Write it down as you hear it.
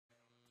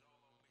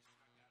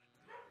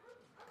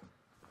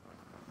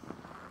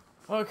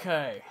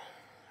Okay,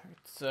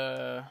 it's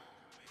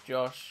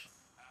Josh.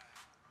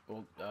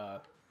 Well, I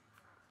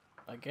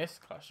guess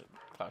Clash of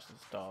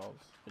Styles,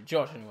 but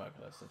Josh anyway,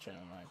 'cause that's the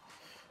channel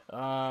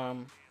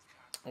name.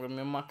 We're gonna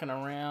be mucking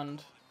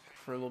around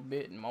for a little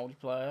bit in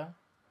multiplayer.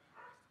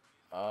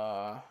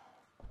 I'm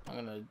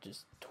gonna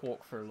just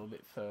talk for a little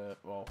bit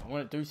well, I'm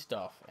gonna do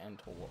stuff and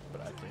talk,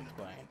 but I have to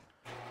explain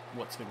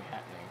what's gonna be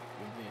happening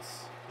with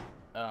this.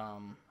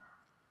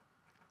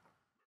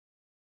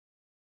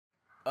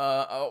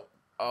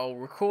 I'll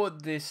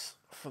record this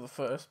for the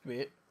first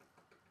bit,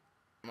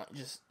 not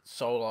just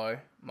solo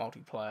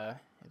multiplayer,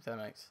 if that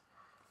makes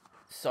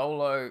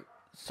solo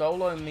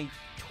me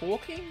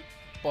talking,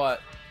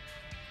 but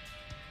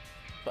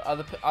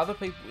other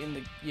people in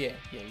the you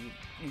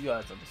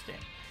guys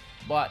understand.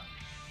 But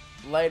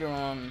later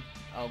on,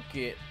 I'll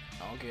get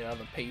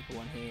other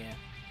people in here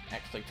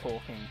actually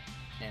talking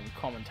and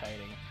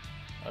commentating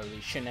over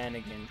these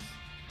shenanigans.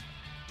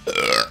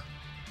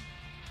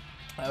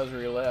 That was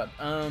really loud.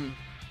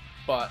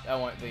 But that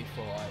won't be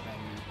for like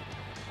maybe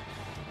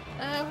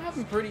it'll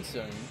happen pretty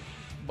soon,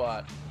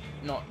 but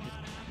not just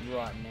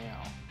right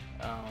now.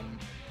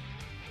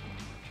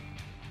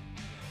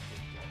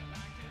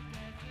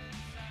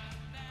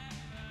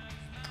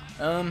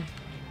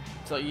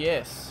 So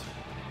yes,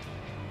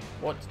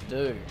 what to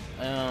do?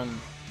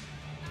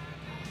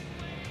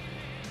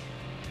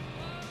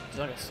 There's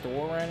like a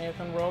store around here I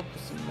can rob for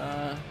some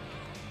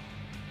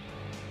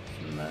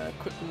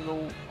quick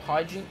little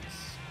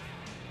hijinks.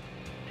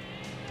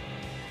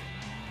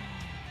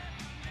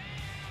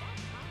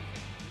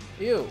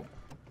 Ew.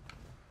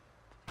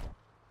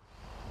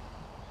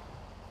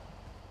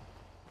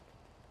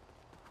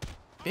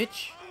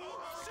 Bitch.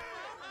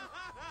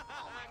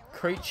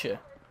 Creature.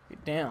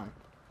 Get down.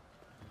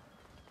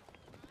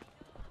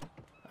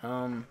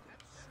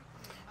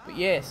 But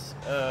yes,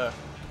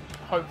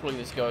 hopefully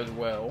this goes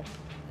well,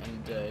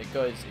 and it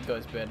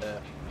goes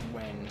better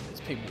when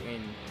there's people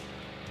in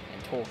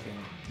and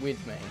talking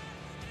with me.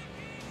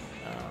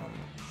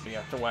 But you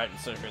have to wait and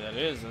see who that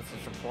is. That's a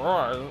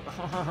surprise.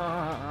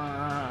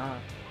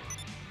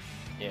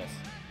 Yes.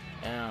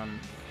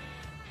 And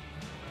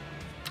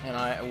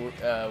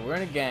we're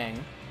in a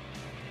gang,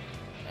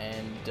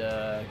 and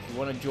if you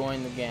want to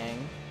join the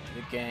gang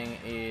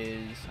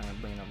is, I'm gonna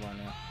bring it up right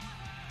now.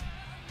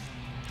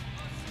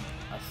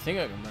 I think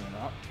I can bring it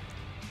up.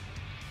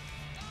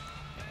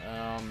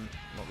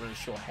 Not really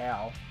sure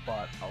how,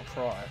 but I'll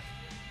try.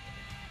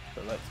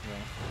 But let's go.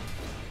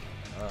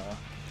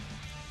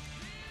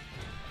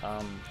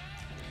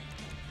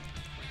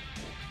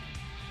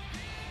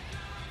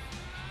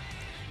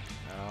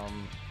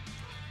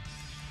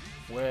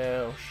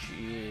 Well,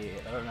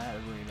 shit, I don't know how to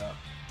bring it up.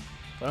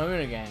 But I'm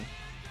in a gang.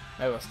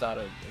 Maybe I'll start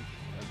a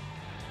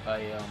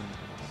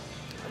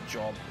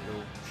job.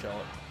 It'll show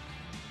it.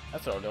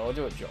 That's what I'll do. I'll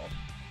do a job.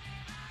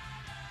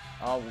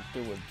 I will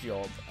do a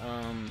job.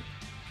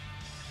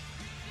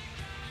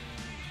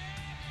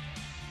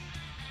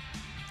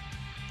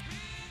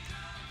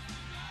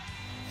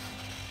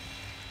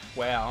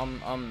 Wow, I'm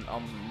not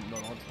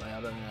on today.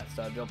 I don't know how to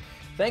start a job.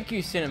 Thank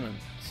you, Cinnamon.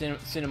 I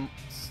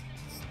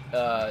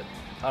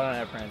don't know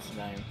how to pronounce his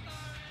name.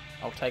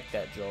 I'll take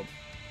that job.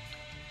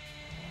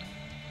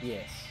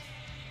 Yes.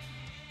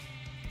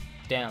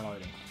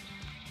 Downloading.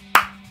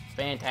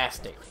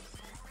 Fantastic.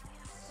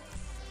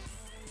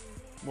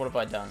 What have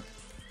I done?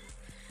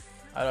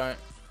 I don't...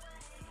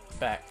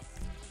 Back.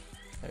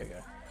 There we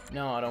go.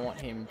 No, I don't want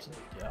him to...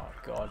 Oh,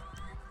 God.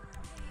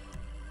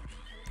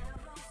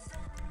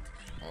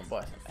 I'll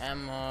buy some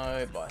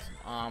ammo, buy some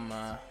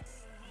armor.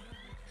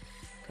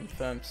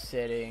 Confirm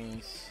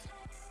settings.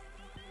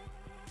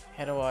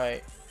 How do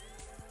I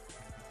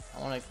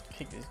want to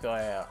kick this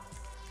guy out.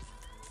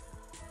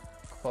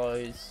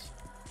 Close.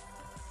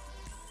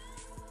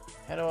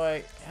 How do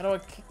I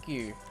kick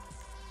you?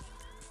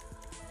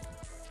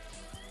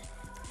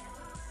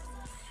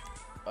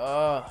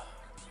 Oh,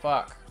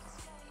 fuck.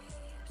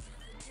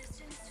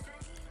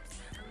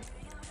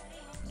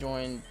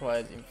 Join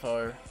players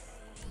info.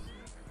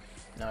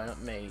 No,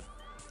 not me.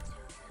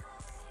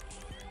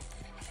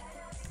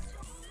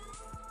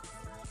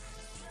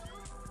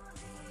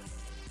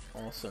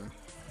 Awesome.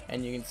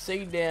 And you can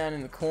see down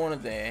in the corner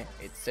there,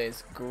 it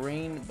says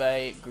Green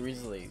Bay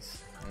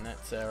Grizzlies, and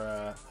that's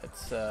our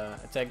it's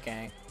our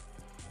gang,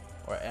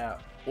 or our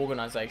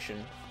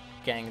organization.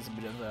 Gang is a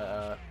bit of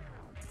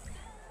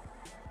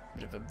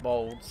a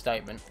bold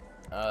statement,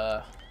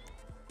 but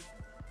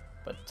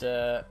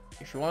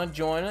if you want to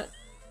join it,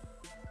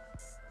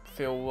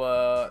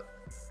 feel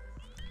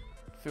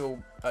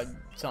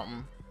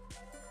something.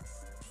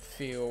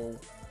 Feel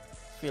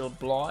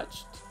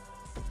obliged.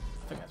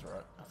 I think that's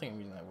right. I think I'm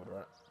using that word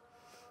right.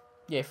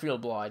 Yeah, feel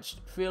obliged.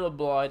 Feel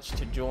obliged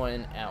to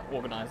join our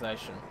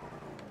organization.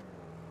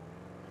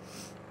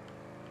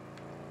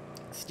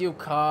 Steal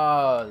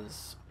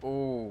cars.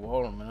 Oh,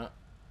 hold on a minute.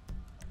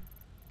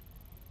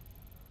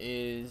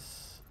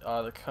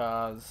 Are the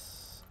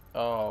cars?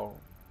 Oh,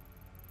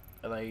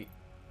 are they?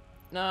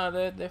 No,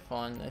 they're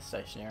fine. They're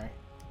stationary.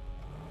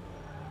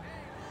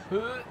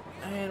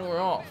 And we're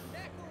off.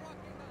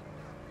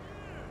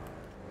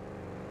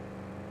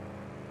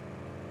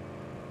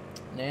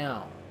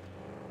 Now,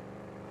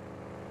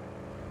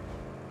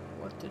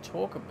 what to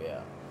talk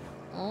about?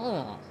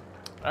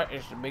 That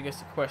is the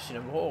biggest question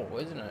of all,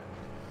 isn't it?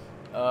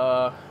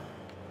 So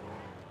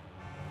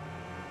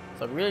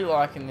I'm really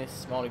liking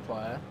this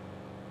multiplayer.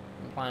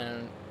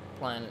 I'm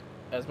playing it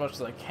as much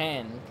as I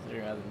can,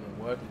 considering I haven't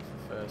been working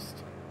for the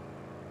first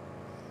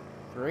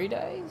 3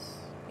 days?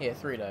 Yeah,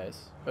 3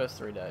 days. First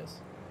 3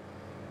 days.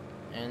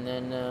 And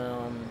then,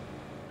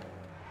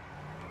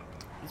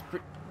 it's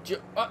pretty...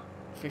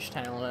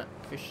 fishtailing it.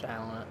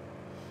 Fishtailing it.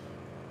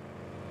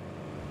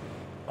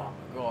 Oh,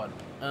 God.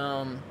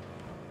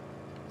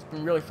 It's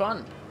been really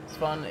fun. It's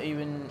fun,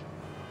 even...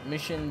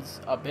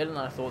 Missions are better than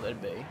I thought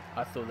they'd be.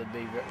 I thought they'd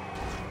be very...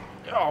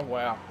 Oh,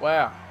 wow.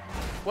 Wow.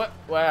 What?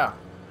 Wow.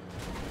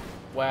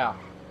 Wow.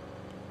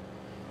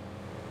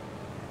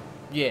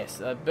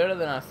 Yes, better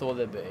than I thought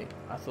they'd be.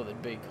 I thought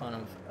they'd be kind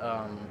of,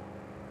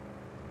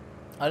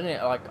 I didn't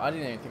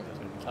even think there was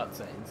going to be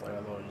cutscenes. Like,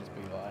 I thought it'd just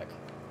be like,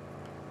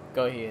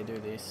 go here, do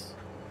this.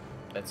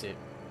 That's it.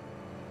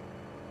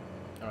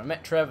 And I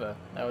met Trevor.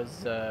 That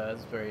was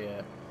very,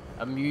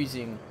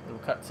 amusing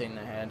little cutscene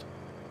they had.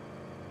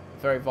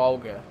 Very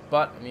vulgar,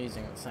 but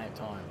amusing at the same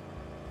time.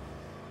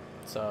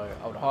 So,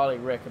 I would highly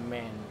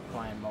recommend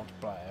playing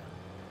multiplayer.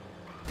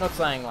 Not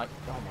saying like,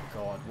 oh my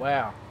god,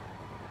 wow.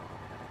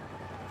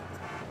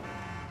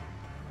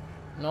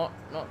 Not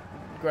the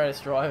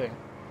greatest driving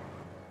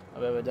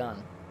I've ever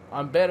done.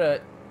 I'm better,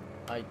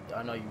 I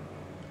know you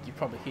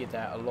probably hear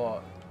that a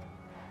lot,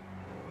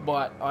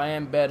 but I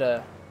am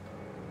better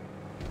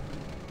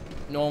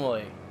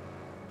normally.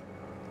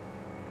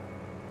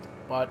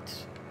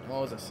 But,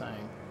 what was I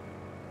saying?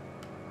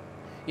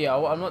 Yeah,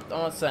 I'm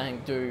not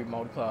saying do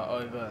multiplayer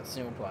over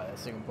single player.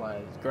 Single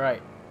player is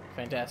great,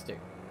 fantastic.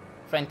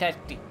 But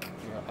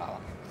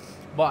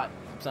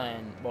I'm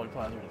saying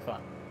multiplayer is really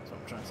fun. That's what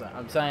I'm trying to say.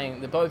 I'm saying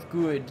they're both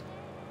good,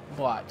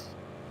 but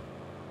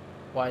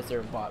why is there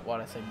a but? Why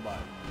did I say but?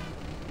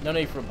 No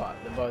need for a but.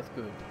 They're both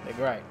good. They're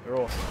great. They're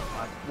awesome.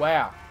 Like,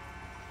 wow.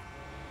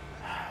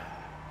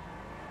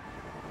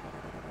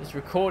 This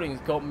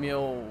recording's got me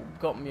all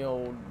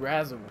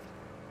razzled.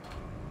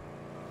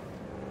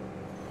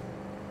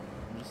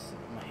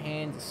 My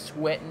hands are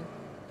sweating.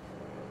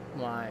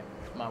 My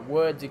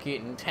words are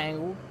getting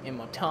tangled in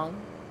my tongue.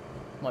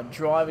 My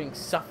driving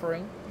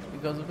suffering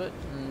because of it.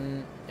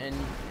 And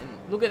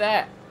look at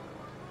that.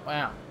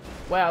 Wow.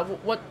 Wow.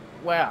 What?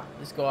 Wow.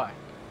 This guy.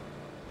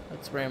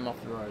 Let's ram him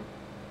off the road.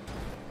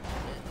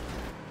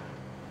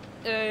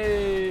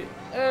 Hey.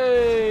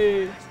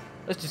 Hey.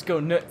 Let's just go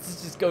nuts.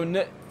 Let's just go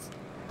nuts.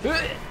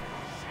 I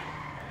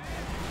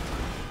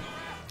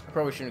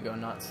probably shouldn't go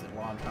nuts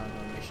while I'm trying to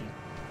do a mission.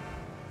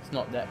 It's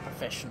not that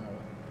professional.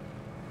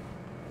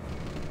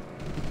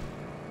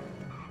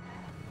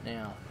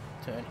 Now,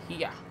 turn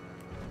here.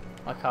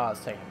 My car's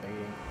taking a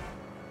beating.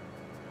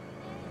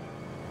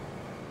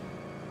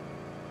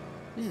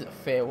 This is a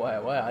fair way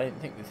away. I didn't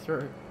think this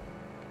through.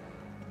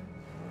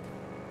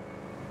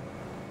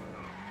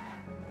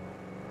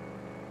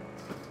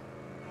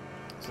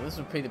 So this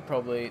would be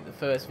probably the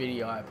first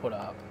video I put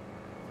up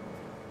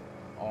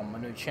on my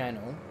new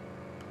channel.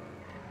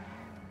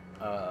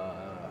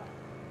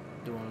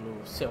 Doing a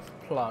little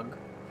self-plug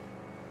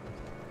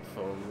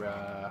for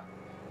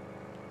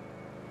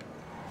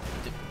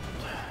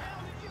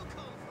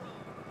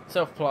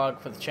self-plug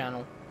for the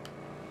channel.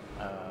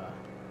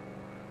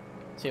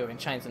 See if I can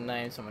change the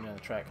name somewhere down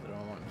the track because I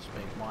don't want to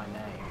speak my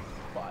name,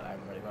 but I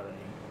haven't really got any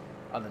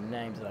other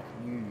names that I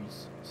can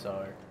use.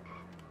 So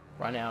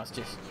right now it's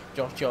just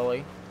Josh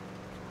Jolly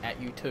at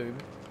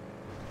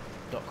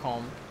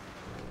youtube.com.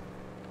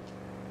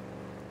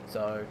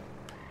 So,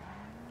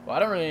 well, I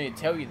don't really need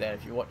to tell you that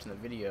if you're watching the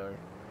video.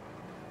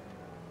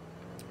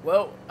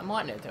 Well, I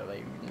might need to tell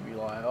you. You'd be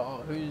like,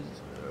 oh,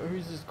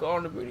 who's this guy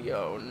on the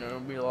video? And it'll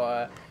be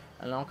like,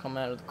 and I'll come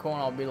out of the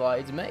corner, I'll be like,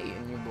 it's me.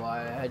 And you'll be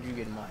like, how'd you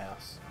get in my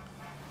house?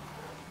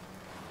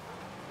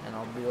 And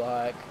I'll be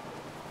like,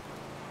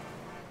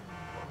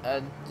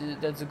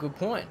 that's a good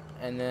point.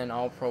 And then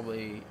I'll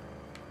probably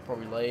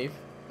leave.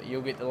 But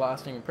you'll get the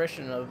lasting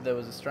impression of there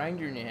was a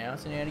stranger in your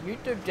house and you had a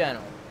YouTube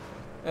channel.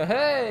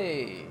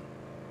 Hey!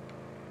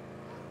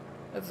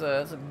 That's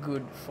a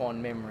good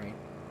fond memory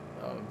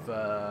of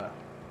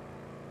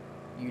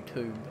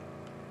YouTube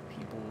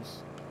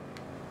peoples.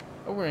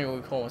 I wouldn't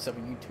even call myself a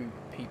YouTube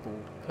people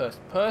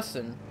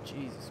person.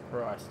 Jesus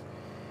Christ.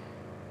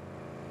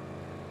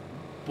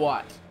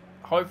 But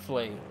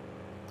hopefully,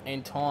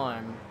 in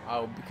time,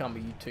 I'll become a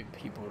YouTube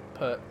people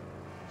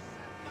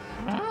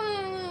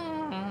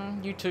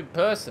YouTube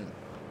person.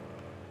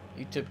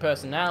 YouTube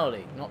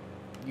personality, not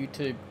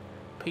YouTube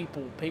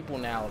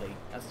peoplenality.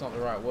 That's not the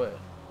right word.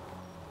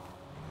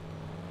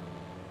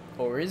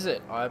 Or is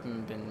it? I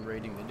haven't been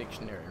reading the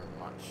dictionary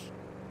much.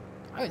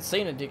 I haven't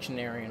seen a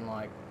dictionary in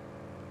like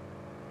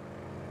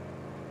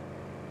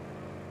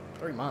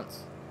 3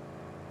 months.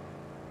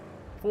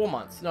 4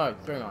 months. No,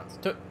 3 months.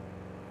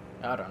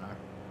 I don't know.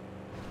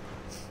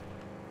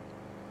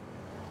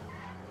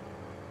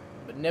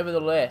 But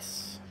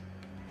nevertheless,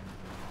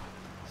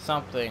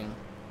 something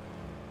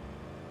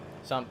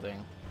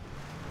something.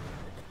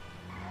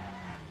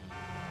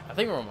 I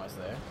think we're almost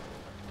there.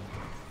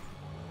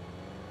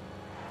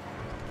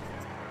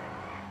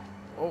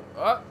 Oh,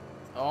 I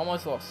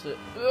almost lost it.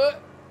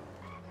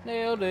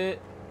 Nailed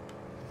it.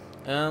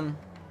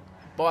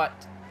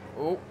 But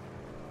oh,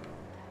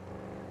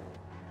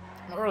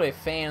 I'm not really a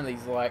fan of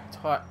these like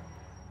tight.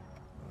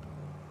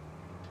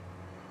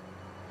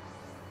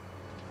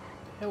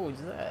 What the hell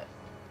was that?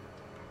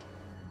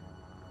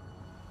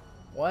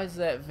 Why is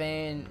that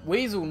van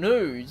Weasel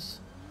News?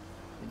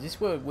 Is this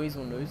where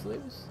Weasel News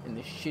lives? In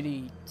this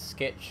shitty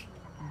sketch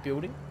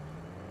building?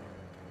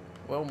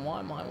 Well,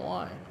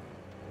 my.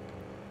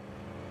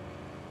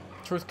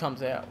 Truth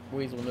comes out.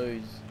 Weasel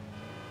News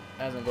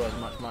hasn't got as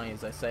much money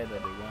as they say they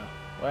do.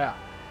 Wow.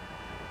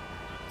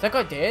 Is that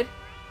guy dead?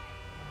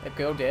 That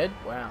girl dead?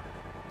 Wow.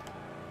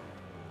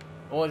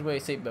 Always wear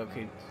your seatbelt,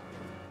 kids.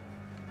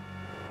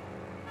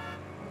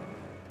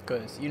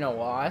 Because you know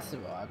why I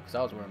survived? Because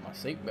I was wearing my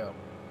seatbelt.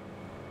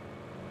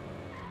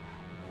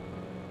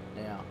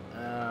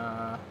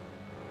 Now,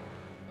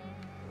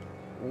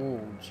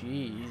 oh,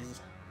 jeez.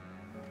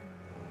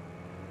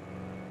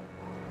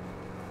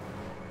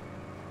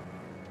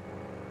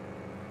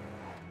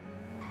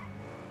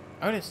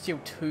 I'm gonna steal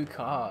 2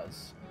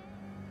 cars.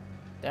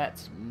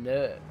 That's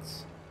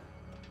nuts.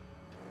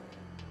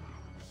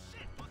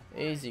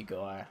 Easy,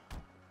 guy.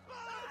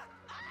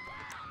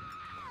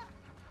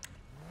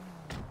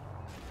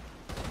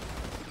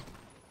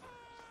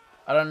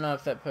 I don't know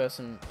if that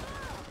person...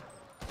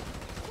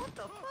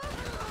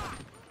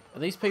 Are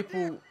these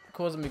people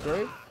causing me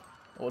grief?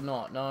 Or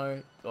not?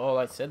 No. Oh,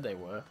 they said they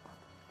were.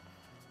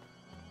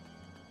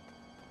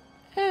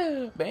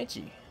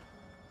 Banshee.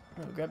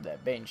 I'll grab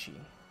that Banshee.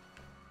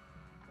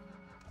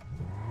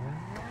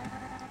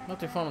 Not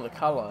too fond of the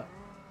colour,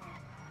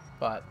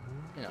 but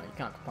you know, you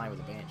can't complain with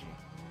a Banshee.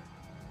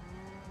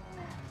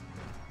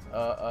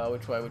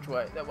 Which way? Which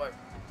way? That way.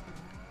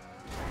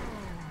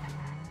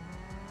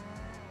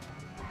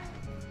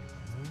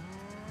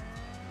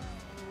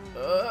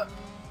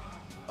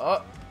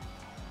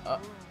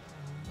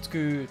 It's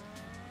good.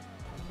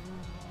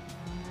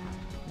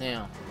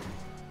 Now,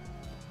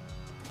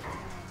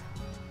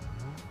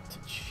 to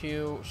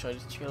chill, should I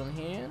just chill in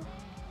here?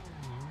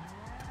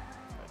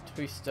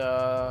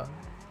 2-star.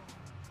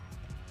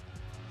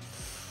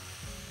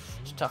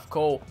 It's a tough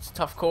call. It's a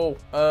tough call.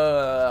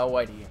 I'll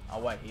wait here.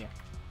 I'll wait here.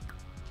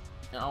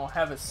 And I'll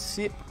have a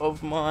sip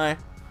of my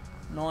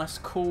nice,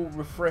 cool,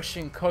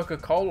 refreshing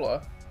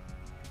Coca-Cola.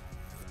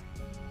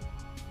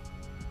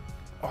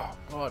 Oh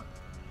God,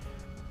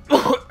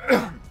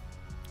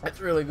 that's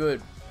really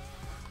good.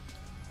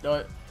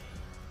 Don't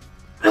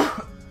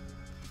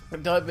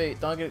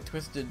get it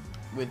twisted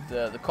with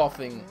the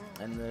coughing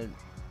and the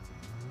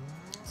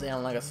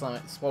sound like I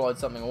swallowed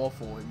something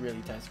awful. It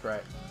really tastes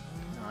great.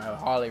 I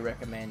highly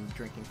recommend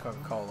drinking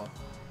Coca-Cola.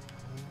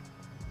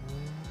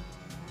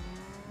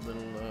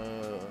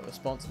 Little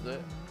sponsor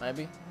there,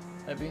 maybe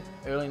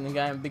early in the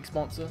game, big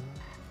sponsor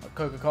like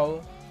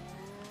Coca-Cola.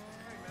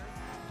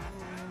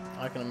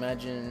 I can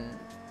imagine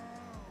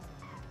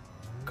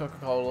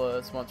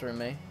Coca-Cola sponsoring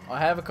me. I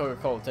have a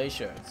Coca-Cola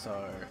t-shirt,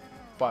 so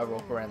if I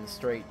walk around the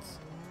streets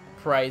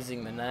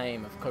praising the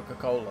name of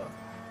Coca-Cola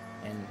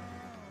and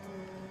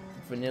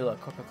vanilla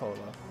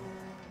Coca-Cola,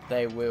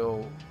 they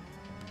will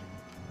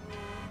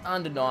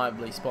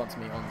undeniably sponsor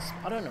me on this.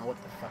 I don't know what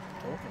the fuck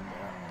I'm talking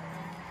about.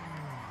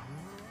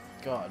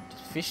 God,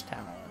 fish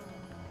talent.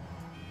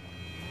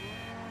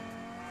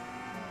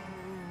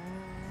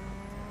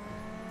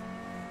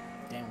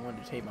 Damn, I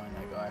wanted to T-bone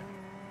that guy.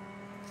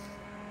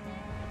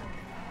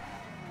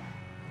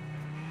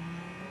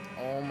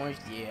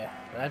 Almost, yeah.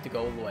 I have to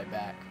go all the way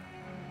back.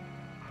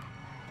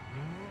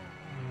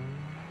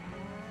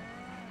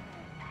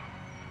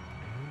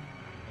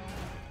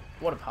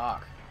 What a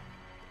park.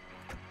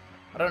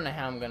 I don't know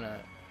how I'm gonna...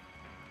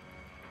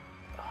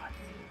 Oh,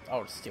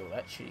 I'll steal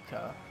that shitty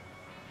car.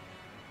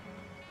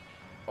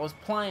 I was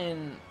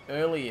playing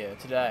earlier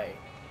today,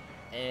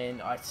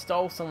 and I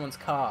stole someone's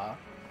car,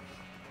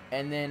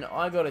 and then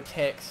I got a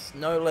text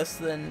no less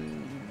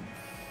than...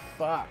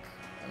 Fuck,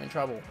 I'm in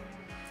trouble.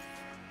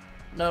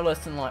 No less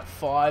than like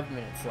 5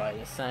 minutes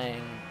later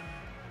saying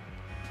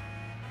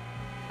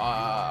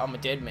I'm a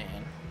dead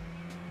man,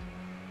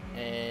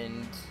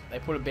 and they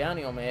put a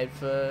bounty on my head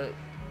for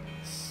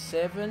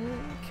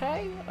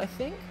 7k, I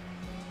think.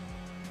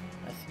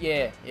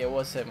 Yeah, it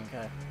was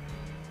 7k,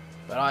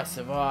 but I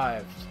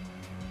survived.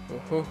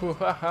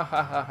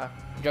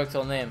 Jokes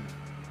on them.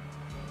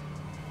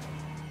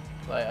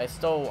 Like I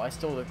stole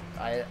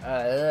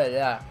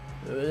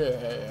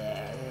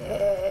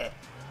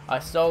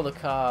the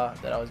car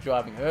that I was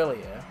driving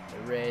earlier, the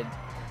red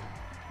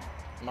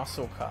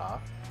muscle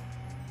car,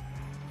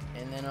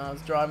 and then I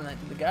was driving that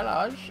to the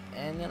garage,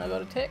 and then I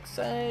got a text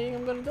saying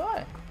I'm gonna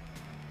die.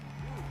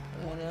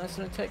 And I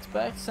sent a text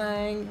back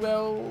saying,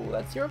 well,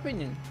 that's your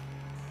opinion.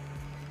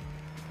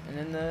 And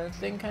then the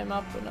thing came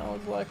up, and I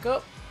was like,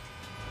 oh,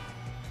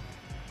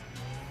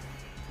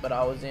 but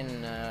I was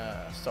in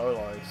a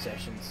solo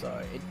session, so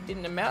it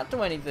didn't amount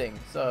to anything.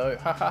 So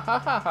ha ha ha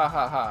ha ha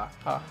ha ha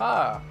ha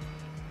ha.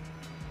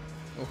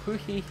 Hee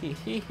hee hee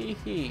hee hee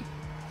hee.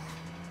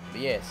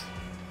 But yes,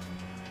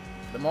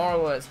 the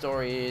moral of that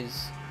story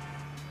is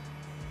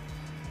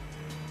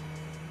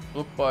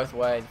look both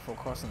ways before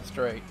crossing the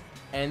street,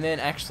 and then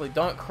actually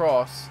don't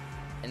cross,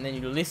 and then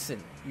you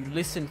listen. You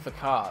listen for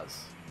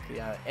cars. You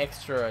know,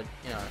 extra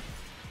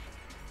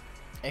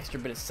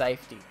bit of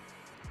safety.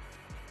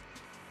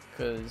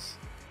 Because,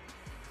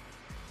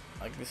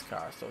 like this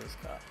car, I saw this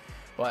car.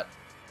 But,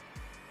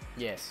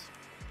 yes,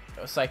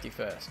 safety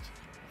first.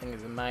 I think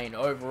is the main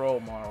overall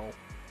moral.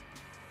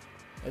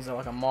 There's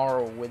like a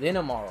moral within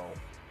a moral.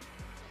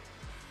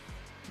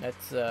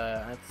 That's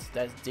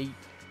deep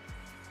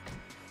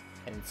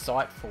and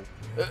insightful.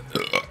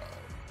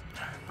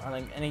 I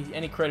think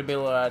any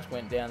credibility I just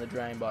went down the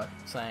drain by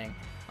saying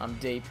I'm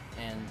deep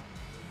and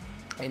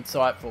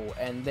insightful,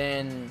 and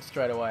then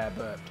straight away I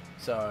burped.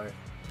 So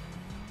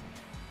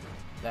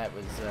that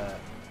was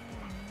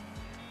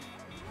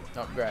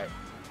not great.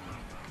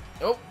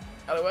 Oh,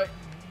 out of the way.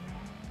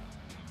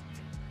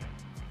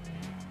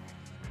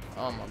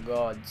 Oh my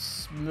god,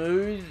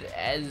 smooth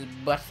as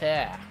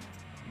butter.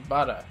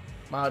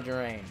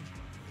 Margarine.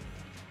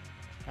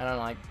 I don't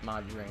like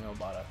margarine or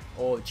butter.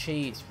 Or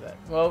cheese for that.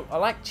 Well, I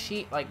like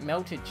cheese, like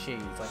melted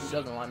cheese. Like, who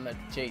doesn't like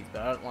melted cheese?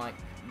 But I don't like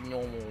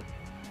normal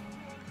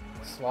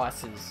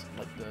slices.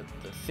 Like the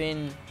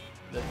thin,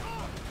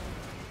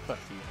 fuck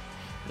you.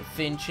 The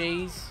thin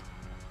cheese.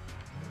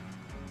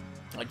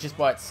 Like, just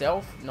by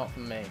itself, not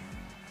for me.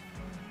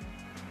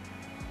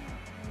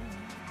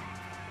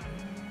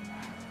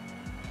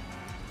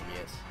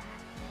 Yes.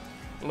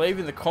 Leave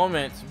in the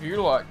comments if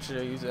you like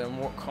cheese and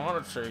what kind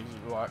of cheese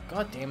you like.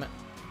 God damn it.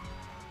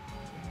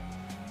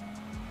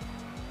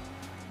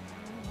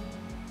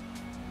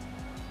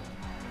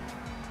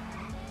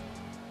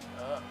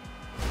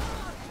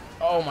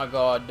 Oh my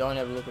god, don't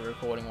ever look at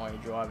recording while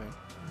you're driving.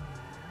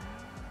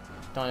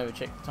 Don't ever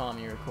check the time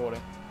you're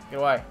recording. Get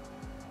away.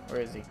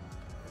 Where is he?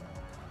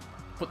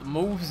 Put the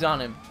moves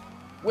on him.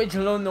 Where'd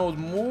you learn those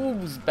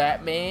moves,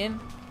 Batman?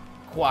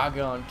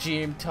 Qui-Gon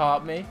Jinn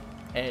taught me.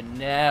 And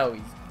now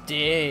he's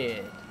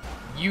dead.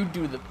 You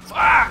do the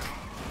fuck!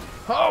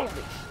 Holy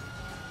sh...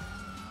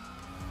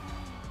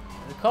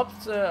 The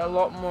cops are a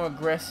lot more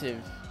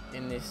aggressive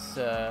in this,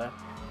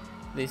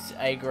 this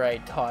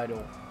A-grade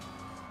title.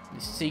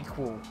 This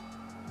sequel.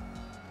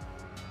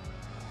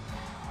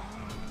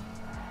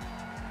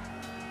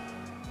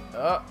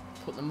 Oh,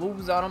 put the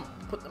moves on him.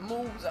 Put the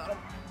moves on him.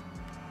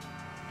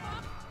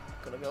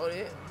 Could I go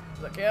here?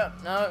 Does that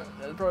count? No,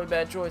 that's probably a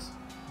bad choice.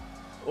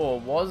 Or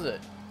was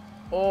it?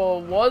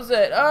 Or was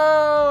it?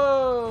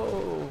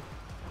 Oh!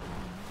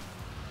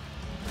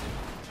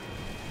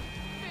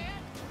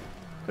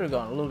 Could have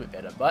gone a little bit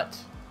better, but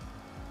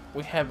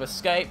we have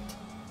escaped.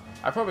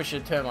 I probably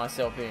should turn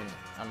myself in.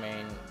 I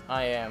mean,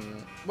 I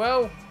am,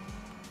 well,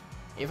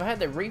 if I had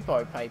the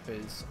repo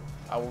papers,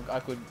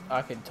 I could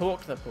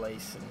talk to the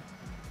police and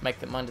make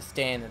them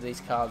understand that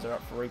these cars are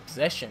up for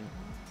repossession,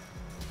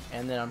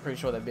 and then I'm pretty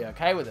sure they'd be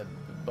okay with it.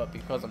 But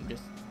because I'm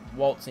just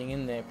waltzing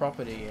in their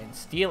property and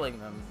stealing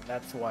them,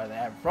 that's why they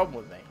have a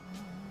problem with me.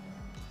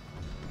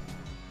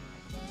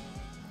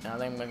 Now I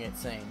think I'm gonna get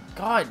seen.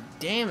 God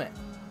damn it!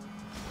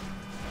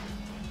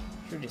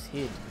 Should've just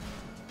hid.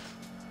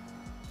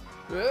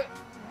 The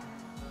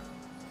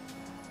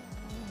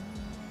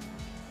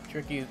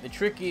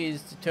trick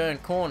is to turn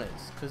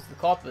corners, because the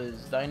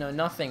coppers, they know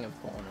nothing of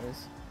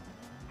corners.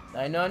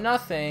 They know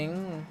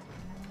nothing.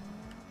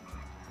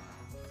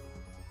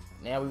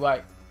 Now we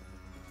wait.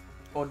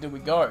 Or do we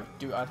go?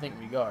 I think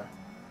we go.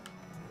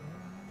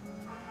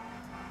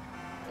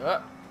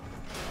 Oh.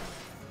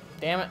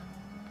 Damn it.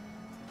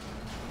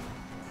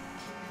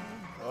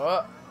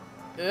 Oh.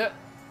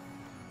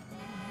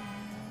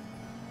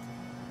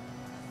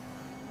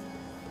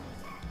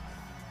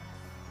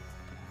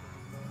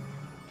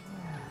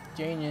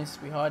 Genius,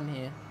 we hiding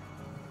here.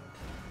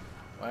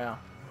 Wow.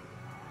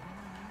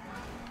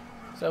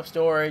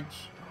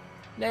 Self-storage.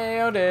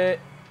 Nailed it.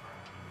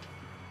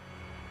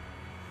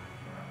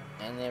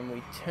 And then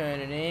we turn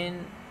it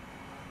in.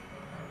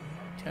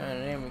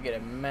 We get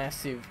a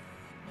massive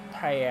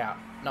payout.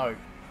 No.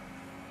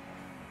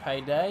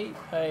 Payday?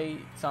 Pay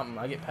something.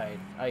 I get paid.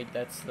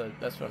 That's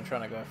what I'm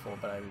trying to go for,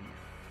 but I didn't.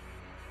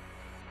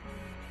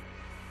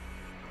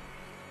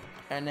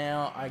 And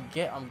now I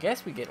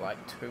guess we get like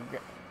 2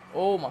 grand.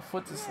 Oh, my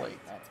foot's asleep.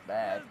 That's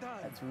bad.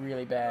 That's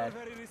really bad.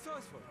 Very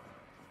resourceful.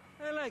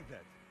 I like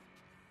that.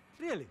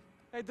 Really,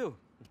 I do.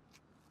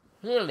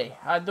 Really,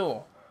 I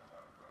do.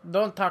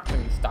 Don't talk to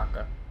me,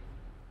 stalker.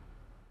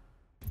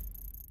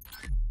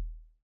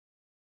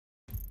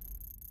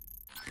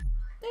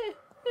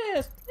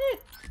 Yes,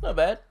 not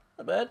bad,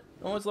 not bad.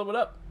 Almost leveled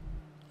up.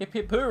 Hip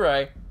hip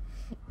hooray.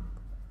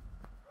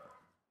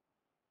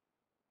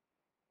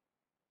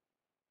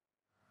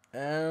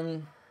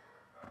 That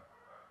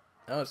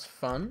was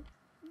fun.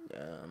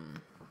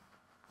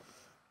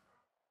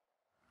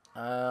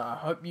 I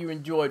hope you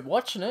enjoyed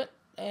watching it,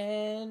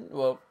 and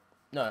well,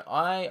 No,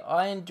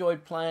 I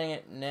enjoyed playing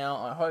it. Now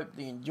I hope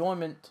the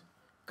enjoyment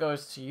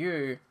goes to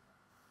you,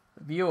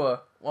 the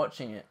viewer,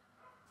 watching it.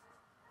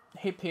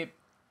 Hip hip.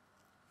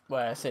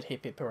 Well, I said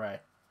hip hip hooray.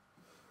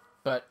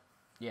 But,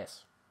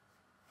 yes.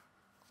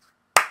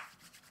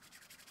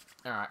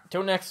 Alright,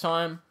 till next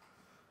time,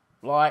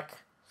 like,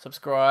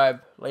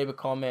 subscribe, leave a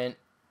comment,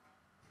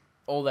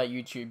 all that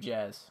YouTube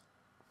jazz.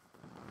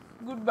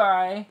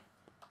 Goodbye.